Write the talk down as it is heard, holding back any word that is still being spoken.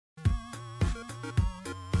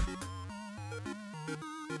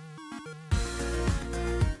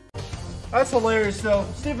That's hilarious, though.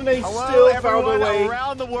 Stephen A. Hello, still found a way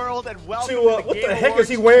around the world, and welcome to, to the what Game the heck Awards is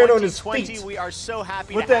he wearing on his 2020. feet? We are so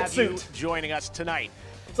happy With to that have you suit. joining us tonight.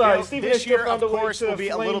 Sorry, You know, Stephen A. this still year, found of a way course, to will be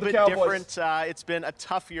a flame little the bit Cowboys. different. It's been a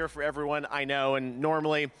tough year for everyone, I know, and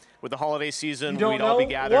normally with the holiday season, You we'd don't all be know?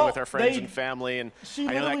 gathered Well, with our friends and family, and She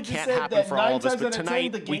I know literally that just can't said happen that for all 9 of us, times but out of 10,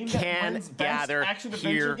 tonight the we game that can wins Best gather Action-Adventure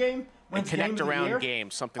here game and wins Game connect of the around Year.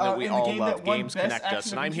 games, something that we And the all game love. that won Games Best connect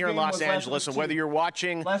us. And I'm Action-Adventure here in game Los was Last of Angeles, Us and 2. whether you're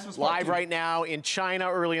watching Last of Us Part live 2. right now in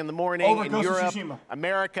China early in the morning, Over in Ghost of Europe, Tsushima.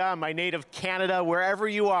 America, my native Canada, wherever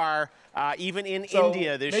you are, even in So,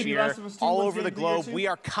 India this maybe year, Last of Us 2 all wins over Game the of the Year globe, too? we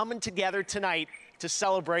are coming together tonight to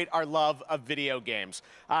celebrate our love of video games.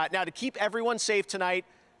 Now, to keep everyone safe tonight,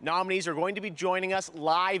 nominees are going to be joining us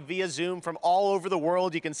live via Zoom from all over the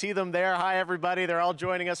world. You can see them there. Hi, everybody. They're all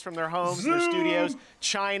joining us from their homes, their studios,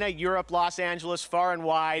 China, Europe, Los Angeles, far and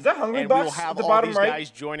wide. Is that Hungry and we will Bucks have at the all bottom these right? guys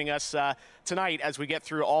joining us tonight as we get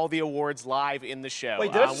through all the awards live in the show.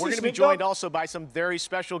 Wait, did I just we're see going to be Snoop joined Dogg? also by some very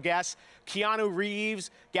special guests: Keanu Reeves,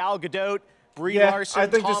 Gal Gadot, Brie Yeah, Larson, I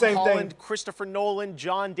think the Tom same thing. Holland, Christopher Nolan,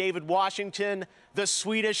 John David Washington, the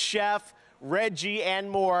Swedish Chef, Reggie, and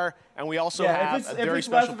more. And we also have a very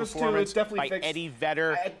special performance by fixed. Eddie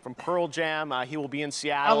Vedder from Pearl Jam. He will be in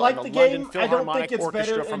Seattle. I like and the London game. I don't Philharmonic think it's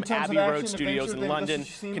Orchestra better from in terms Abbey of Road action Studios adventure in than London, Ghost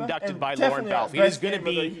of Tsushima, conducted and by Lauren definitely our Balfe. It is best going to game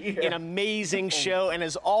of the be year. an amazing show. And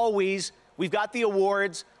as always, we've got the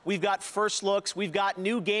awards, we've got first looks, we've got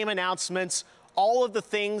new game announcements. All of the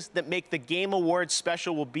things that make the Game Awards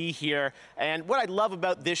special will be here. And what I love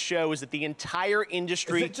about this show is that the entire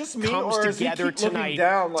industry just me, comes or does he together keep looking tonight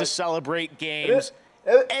down, like, to celebrate games.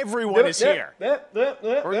 Everyone is here.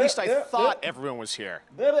 Or at least I thought everyone was here.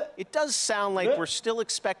 It does sound like we're still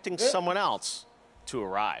expecting someone else to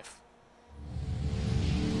arrive.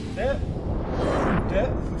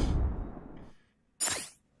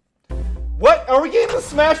 What? Are we getting the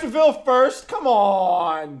Smash reveal first? Come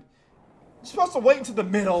on. You're supposed to wait until the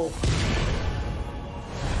middle.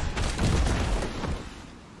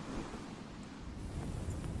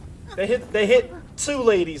 They hit two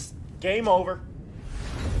ladies. Game over.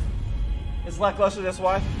 It's lackluster, that's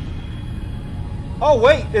why. Oh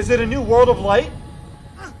wait, is it a new World of Light?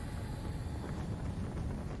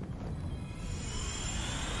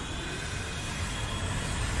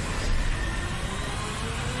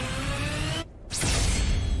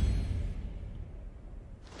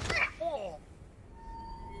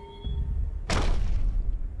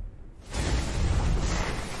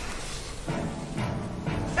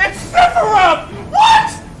 It's Sephiroth!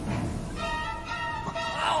 What?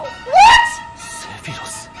 What?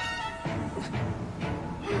 Sephiroth.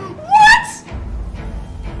 What?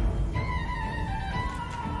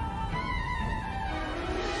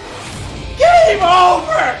 Game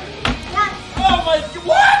over! Oh my god,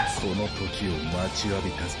 what? この時を待ちわ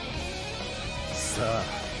びたぞ。さあ、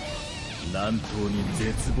南東に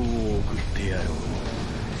絶望を送ってやろう。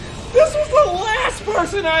 This was the last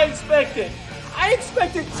person I expected! I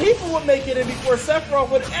expected Tifa would make it in before Sephiroth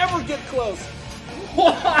would ever get close.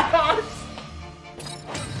 What?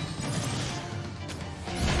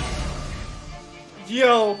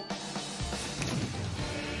 Yo.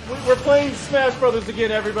 We're playing Smash Brothers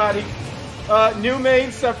again, everybody. New main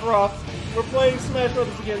Sephiroth. We're playing Smash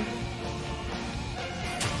Brothers again.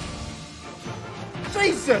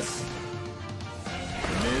 Jesus!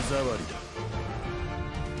 目障りだ。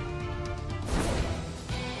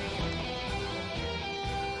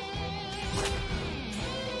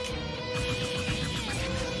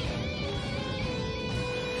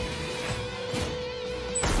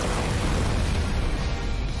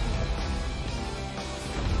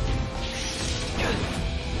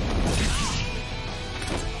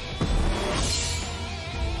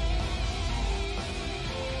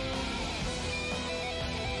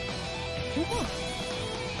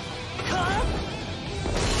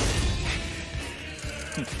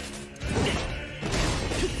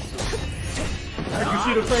You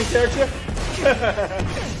see the playing character?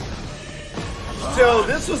 So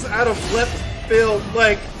this was out of left field,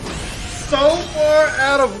 like so far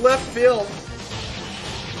out of left field.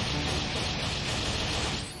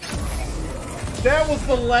 That was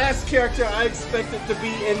the last character I expected to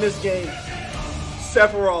be in this game.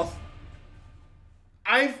 Sephiroth.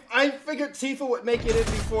 I figured Tifa would make it in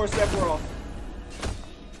before Sephiroth. "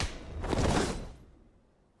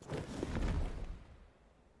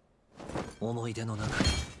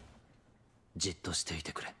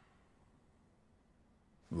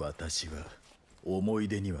私は思い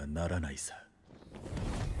出にはならないさ。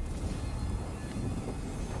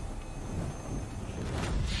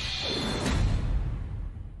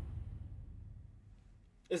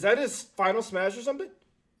 Is that his final smash or something?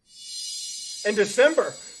 in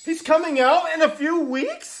December. He's coming out in a few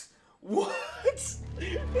weeks? What?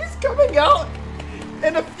 He's coming out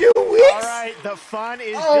in a few weeks? All right, the fun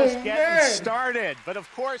is just getting started. But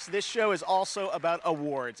of course, this show is also about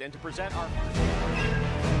awards. And to present our